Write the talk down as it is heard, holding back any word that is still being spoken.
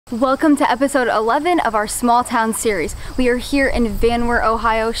Welcome to episode 11 of our small town series. We are here in Van Wert,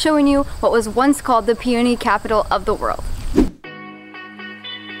 Ohio, showing you what was once called the peony capital of the world.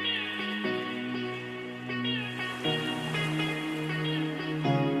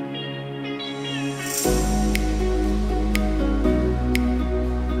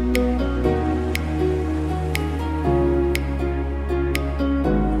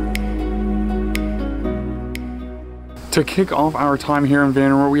 To kick off our time here in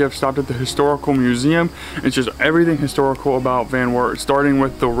Van Wert, we have stopped at the Historical Museum. It's just everything historical about Van Wert, starting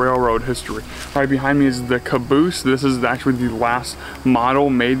with the railroad history. Right behind me is the caboose. This is actually the last model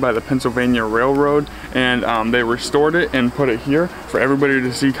made by the Pennsylvania Railroad, and they restored it and put it here for everybody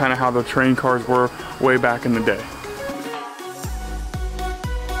to see kind of how the train cars were way back in the day.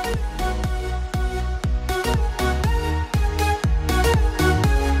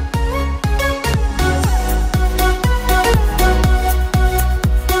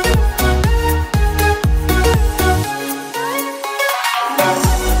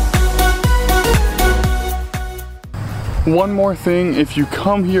 One more thing, if you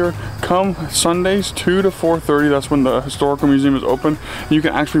come here, come Sundays 2 to 4:30, that's when the Historical Museum is open. You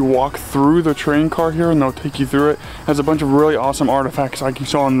can actually walk through the train car here and they'll take you through it. It has a bunch of really awesome artifacts like you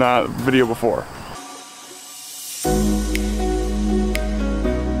saw in that video before.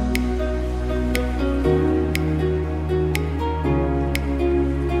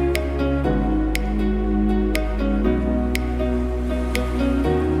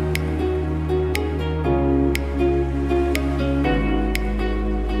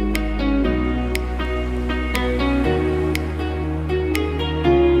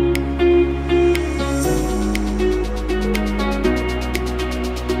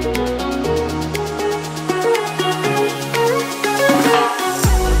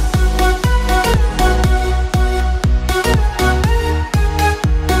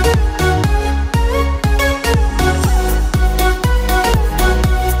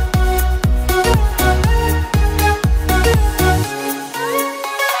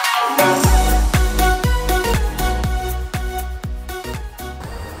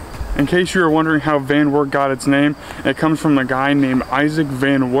 In case you were wondering how Van Wert got its name, it comes from a guy named Isaac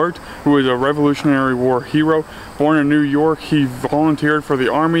Van Wert, who was a Revolutionary War hero. Born in New York, he volunteered for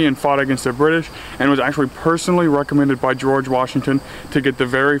the army and fought against the British, and was actually personally recommended by George Washington to get the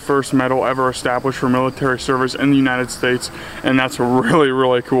very first medal ever established for military service in the United States, and that's really,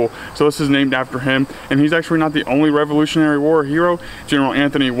 really cool. So this is named after him, and he's actually not the only Revolutionary War hero. General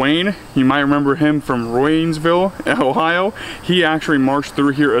Anthony Wayne, you might remember him from Waynesville, Ohio. He actually marched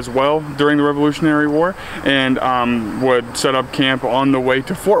through here as well during the Revolutionary War, and would set up camp on the way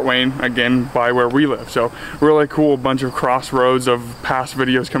to Fort Wayne, again by where we live. So really cool bunch of crossroads of past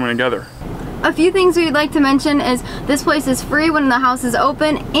videos coming together. A few things we'd like to mention is this place is free when the house is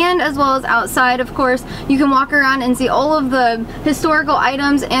open, and as well as outside, of course. You can walk around and see all of the historical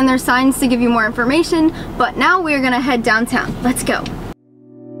items, and there's signs to give you more information. But now we're gonna head downtown. Let's go.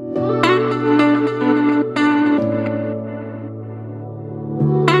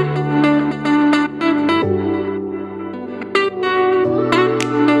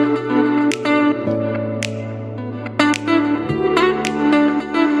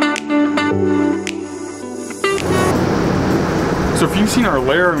 So if you've seen our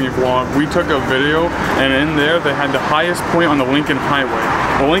Laramie vlog, we took a video, and in there they had the highest point on the Lincoln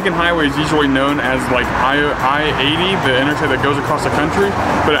Highway. The Lincoln Highway is usually known as like I-80, the interstate that goes across the country,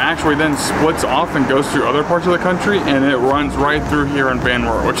 but it actually then splits off and goes through other parts of the country, and it runs right through here in Van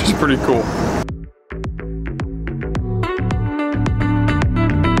Wert, which is pretty cool.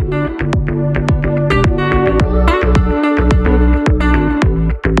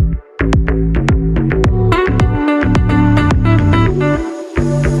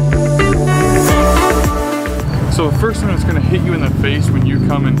 So the first thing that's going to hit you in the face when you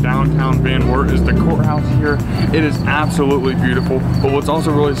come in downtown Van Wert is the courthouse here. It is absolutely beautiful, but what's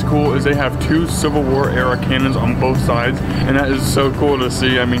also really cool is they have two Civil War era cannons on both sides, and that is so cool to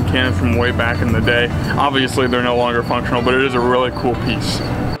see. I mean, cannons from way back in the day. Obviously they're no longer functional, but it is a really cool piece.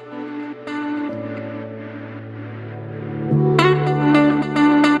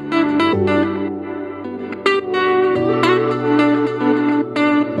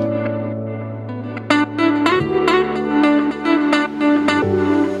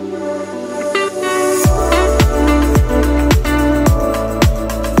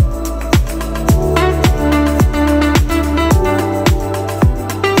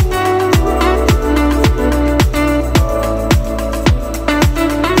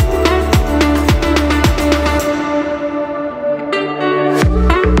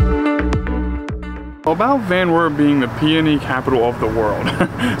 Van Wert being the peony capital of the world.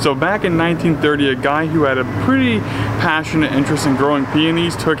 So back in 1930, a guy who had a pretty passionate interest in growing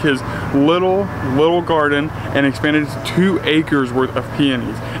peonies took his little garden and expanded it to 2 acres worth of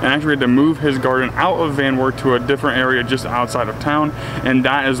peonies, and actually had to move his garden out of Van Wert to a different area just outside of town, and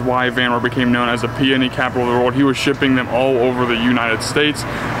that is why Van Wert became known as the peony capital of the world. He was shipping them all over the United States.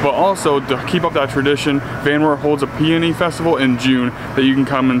 But also, to keep up that tradition, Van Wert holds a peony festival in June that you can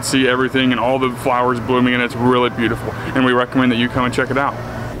come and see everything and all the flowers blooming, and it's really beautiful, and we recommend that you come and check it out.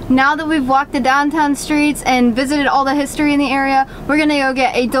 Now that we've walked the downtown streets and visited all the history in the area, we're gonna go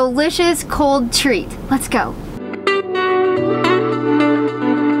get a delicious cold treat. Let's go.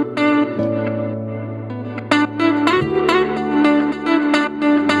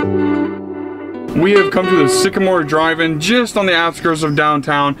 We have come to the Sycamore Drive-In just on the outskirts of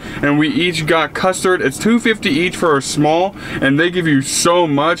downtown, and we each got custard. It's $2.50 each for a small, and they give you so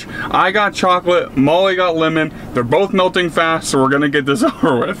much. I got chocolate, Molly got lemon. They're both melting fast, so we're gonna get this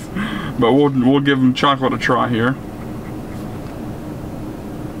over with. But we'll give them chocolate a try here.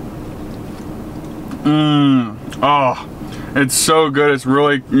 Oh, it's so good. It's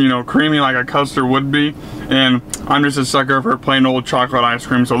really, you know, creamy like a custard would be. And I'm just a sucker for plain old chocolate ice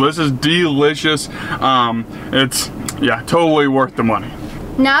cream, so this is delicious. It's, yeah, totally worth the money.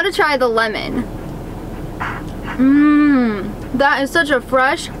 Now to try the lemon. That is such a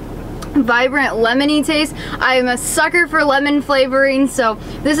fresh, vibrant lemony taste. I'm a sucker for lemon flavoring, so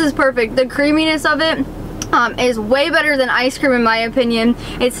this is perfect. The creaminess of it is way better than ice cream in my opinion.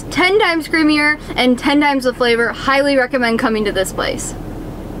 It's 10 times creamier and 10 times the flavor. Highly recommend coming to this place.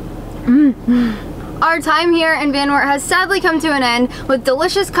 Our time here in Van Wert has sadly come to an end. With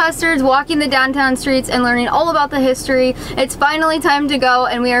delicious custards, walking the downtown streets, and learning all about the history. It's finally time to go,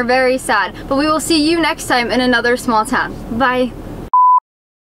 and we are very sad. But we will see you next time in another small town. Bye.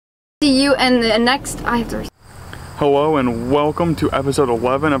 See you in the next... Hello and welcome to episode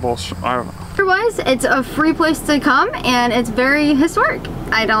 11 of Otherwise, it's a free place to come, and it's very historic.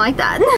 I don't like that.